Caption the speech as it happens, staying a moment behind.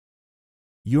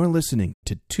You're listening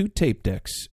to Two Tape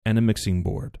Decks and a Mixing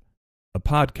Board, a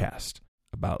podcast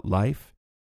about life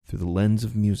through the lens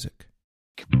of music.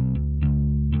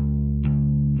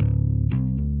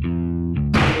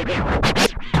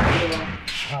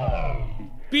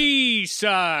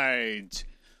 B-Sides.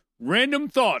 Random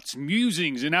thoughts,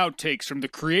 musings, and outtakes from the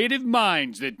creative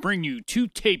minds that bring you two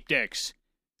tape decks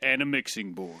and a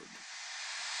mixing board.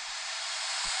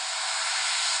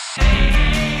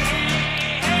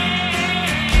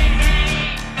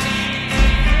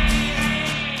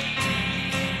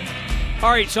 All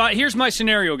right, so here's my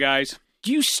scenario, guys.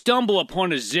 You stumble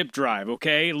upon a zip drive,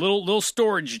 okay? A little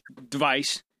storage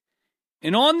device.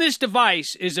 And on this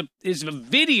device is a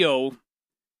video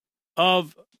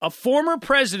of a former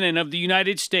president of the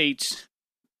United States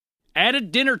at a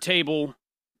dinner table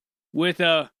with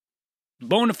a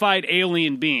bona fide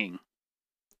alien being.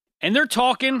 And they're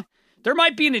talking. There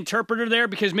might be an interpreter there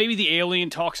because maybe the alien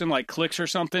talks in like clicks or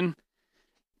something.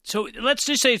 So let's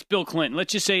just say it's Bill Clinton.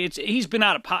 Let's just say he's been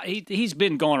he's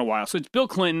been gone a while. So it's Bill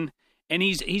Clinton, and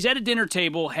he's at a dinner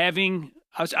table having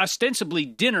ostensibly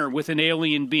dinner with an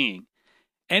alien being.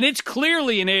 And it's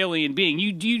clearly an alien being.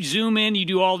 You zoom in, you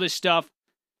do all this stuff.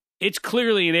 It's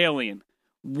clearly an alien.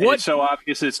 What? It's so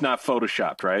obvious it's not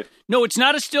photoshopped, right? No, it's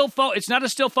not a still photo. It's not a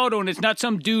still photo, and it's not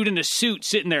some dude in a suit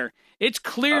sitting there. It's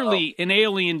clearly an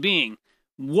alien being.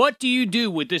 What do you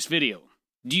do with this video?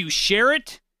 Do you share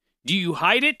it? Do you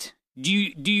hide it? Do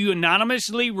you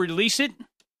anonymously release it?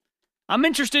 I'm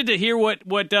interested to hear what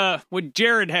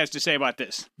Jared has to say about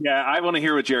this. Yeah, I want to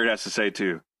hear what Jared has to say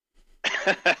too.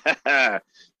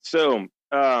 So,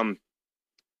 I'm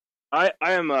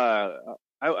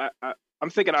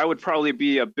thinking I would probably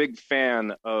be a big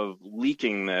fan of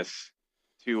leaking this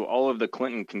to all of the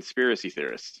Clinton conspiracy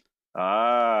theorists.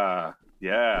 Ah,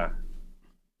 yeah.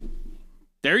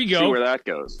 There you go. See where that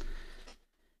goes.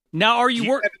 Now, are Do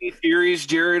you have any theories,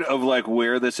 Jared, of like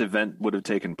where this event would have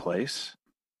taken place?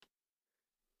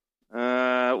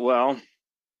 Well,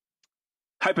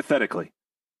 hypothetically,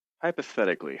 I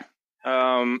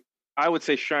would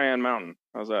say Cheyenne Mountain.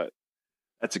 How's that?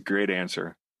 That's a great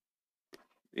answer.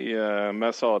 The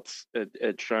mess hall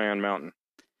at Cheyenne Mountain.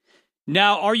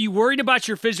 Now, are you worried about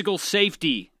your physical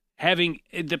safety having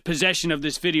the possession of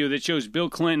this video that shows Bill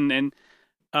Clinton and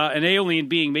an alien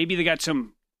being? Maybe they got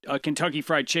some Kentucky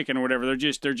Fried Chicken or whatever. They're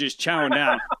just chowing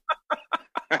down.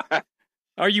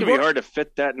 Are you? It'd be hard to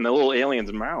fit that in the little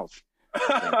alien's mouth.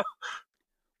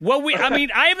 Well,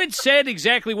 I haven't said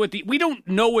exactly we don't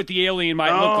know what the alien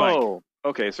might look like. Oh,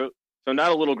 okay. So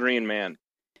not a little green man.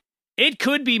 It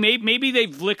could be. Maybe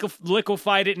they've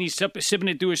liquefied it and he's sipping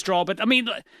it through a straw. But I mean,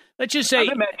 let's just say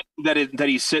I imagine that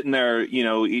he's sitting there,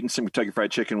 eating some Kentucky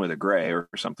Fried Chicken with a gray or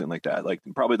something like that. Like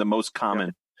probably the most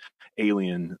common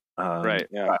alien. Right.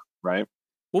 Yeah. Right.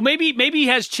 Well, maybe he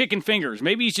has chicken fingers.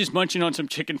 Maybe he's just munching on some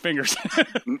chicken fingers.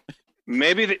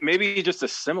 maybe he just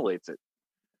assimilates it.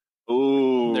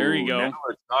 Oh, there you go. Now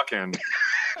we're talking.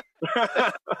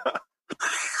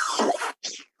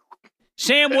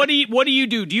 Sam, what do you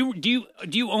do? Do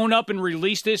you own up and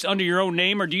release this under your own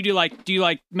name, or do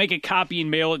you make a copy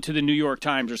and mail it to the New York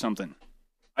Times or something?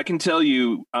 I can tell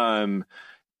you.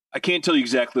 I can't tell you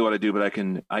exactly what I do, but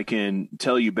I can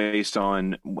tell you based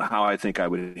on how I think I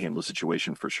would handle the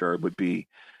situation for sure. It would be,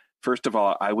 first of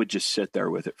all, I would just sit there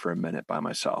with it for a minute by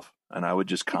myself, and I would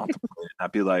just contemplate it.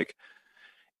 I'd be like,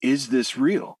 is this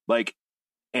real? Like,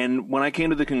 and when I came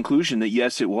to the conclusion that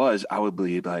yes, it was, I would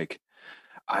be like,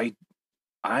 I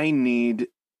need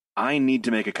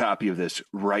to make a copy of this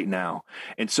right now.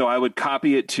 And so I would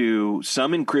copy it to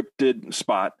some encrypted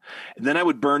spot. And then I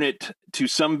would burn it to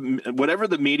whatever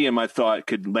the medium I thought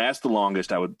could last the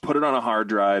longest. I would put it on a hard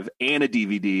drive and a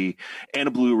DVD and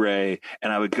a Blu-ray.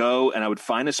 And I would go and I would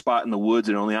find a spot in the woods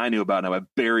that only I knew about. And I would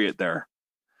bury it there.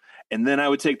 And then I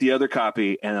would take the other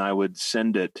copy and I would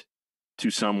send it to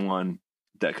someone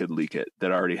that could leak it,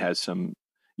 that already has some,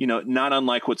 not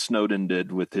unlike what Snowden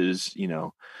did with his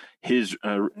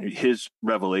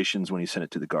revelations when he sent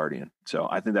it to The Guardian. So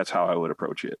I think that's how I would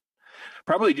approach it.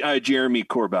 Probably Jeremy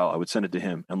Corbell. I would send it to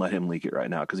him and let him leak it right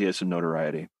now because he has some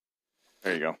notoriety.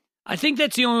 There you go. I think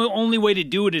that's the only way to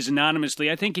do it is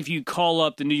anonymously. I think if you call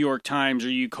up the New York Times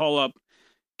or you call up,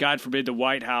 God forbid, the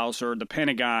White House or the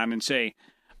Pentagon and say,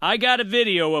 I got a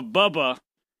video of Bubba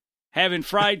having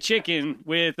fried chicken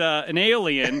with an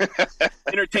alien.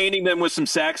 Entertaining them with some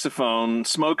saxophone,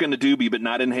 smoking a doobie, but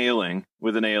not inhaling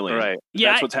with an alien. Right.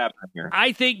 Yeah, that's what's happening here.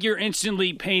 I think you're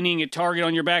instantly painting a target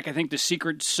on your back. I think the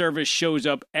Secret Service shows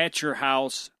up at your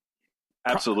house.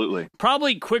 Absolutely.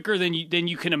 Probably quicker than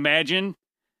you can imagine.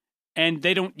 And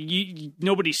they don't.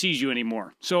 Nobody sees you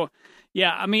anymore. So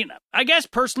Yeah, I mean, I guess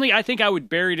personally, I think I would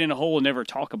bury it in a hole and never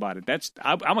talk about it.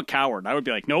 I'm a coward. I would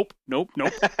be like, nope.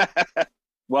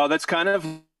 Well, that's kind of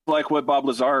like what Bob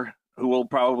Lazar, who we'll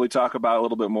probably talk about a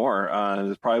little bit more.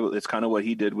 It's kind of what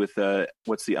he did with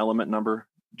what's the element number?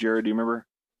 Jared, do you remember?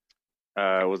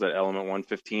 Was that element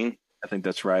 115? I think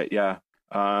that's right. Yeah.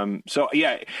 So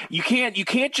yeah, you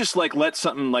can't just like let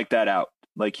something like that out.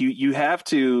 Like you have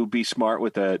to be smart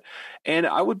with it. And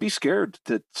I would be scared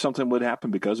that something would happen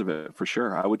because of it, for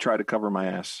sure. I would try to cover my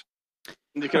ass.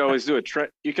 You could always do a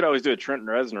Trent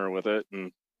Reznor with it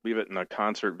and leave it in a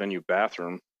concert venue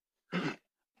bathroom.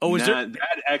 Oh, that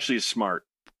actually is smart.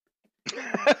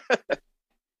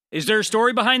 Is there a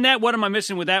story behind that? What am I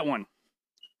missing with that one?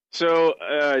 So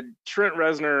Trent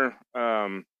Reznor,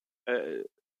 on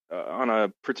a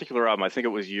particular album, I think it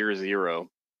was Year Zero,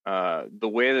 the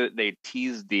way that they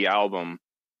teased the album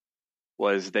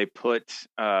was they put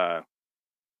like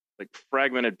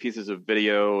fragmented pieces of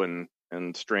video and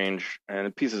strange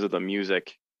and pieces of the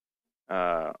music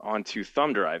onto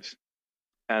thumb drives,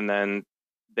 and then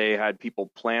they had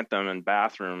people plant them in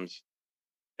bathrooms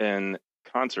in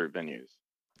concert venues.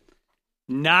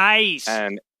 Nice.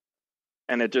 And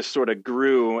it just sort of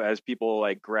grew as people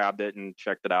like grabbed it and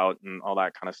checked it out and all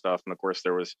that kind of stuff. And of course,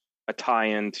 there was a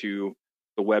tie-in to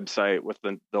the website with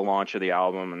the launch of the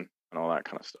album and all that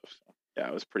kind of stuff. So yeah,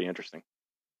 it was pretty interesting.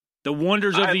 The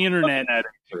wonders of the internet.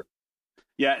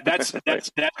 Yeah, that's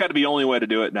got to be the only way to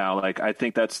do it now. Like, I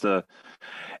think that's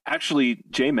actually,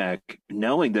 J-Mac,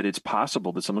 knowing that it's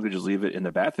possible that someone could just leave it in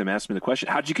the bathroom, asked me the question,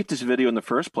 how'd you get this video in the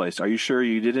first place? Are you sure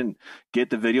you didn't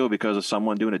get the video because of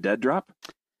someone doing a dead drop?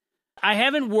 I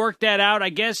haven't worked that out. I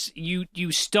guess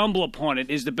you stumble upon it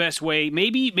is the best way.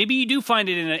 Maybe you do find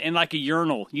it in like a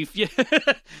urinal.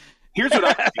 Here's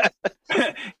what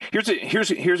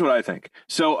here's what I think.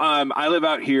 So I live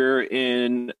out here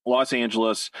in Los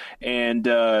Angeles, and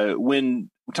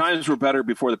when times were better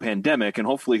before the pandemic, and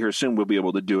hopefully here soon we'll be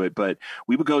able to do it, but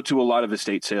we would go to a lot of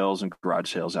estate sales and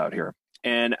garage sales out here.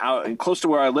 And out and close to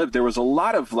where I lived, there was a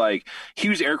lot of like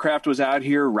Hughes Aircraft was out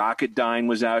here, Rocketdyne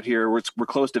was out here. We're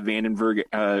close to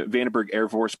Vandenberg Air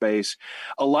Force Base.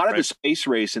 A lot of the space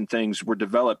race and things were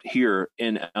developed here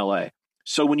in LA.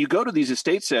 So when you go to these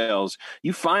estate sales,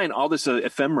 you find all this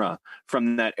ephemera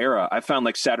from that era. I found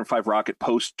like Saturn V rocket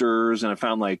posters, and I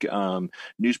found like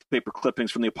newspaper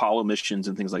clippings from the Apollo missions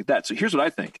and things like that. So here's what I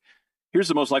think. Here's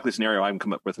the most likely scenario I can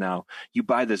come up with now. You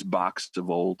buy this box of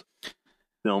old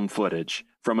film footage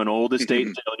from an old estate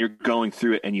sale, and you're going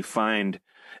through it, and you find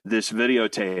this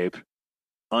videotape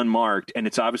unmarked, and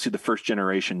it's obviously the first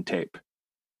generation tape,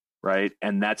 right?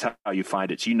 And that's how you find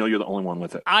it. So you know you're the only one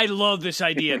with it. I love this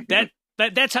idea.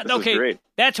 That's how, okay.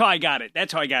 That's how I got it.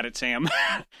 That's how I got it, Sam.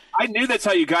 I knew that's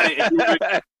how you got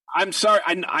it. I'm sorry.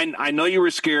 I know you were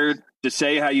scared to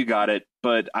say how you got it,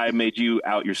 but I made you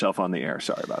out yourself on the air.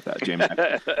 Sorry about that, Jamie.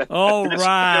 All right.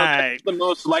 That's the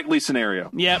most likely scenario.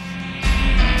 Yep.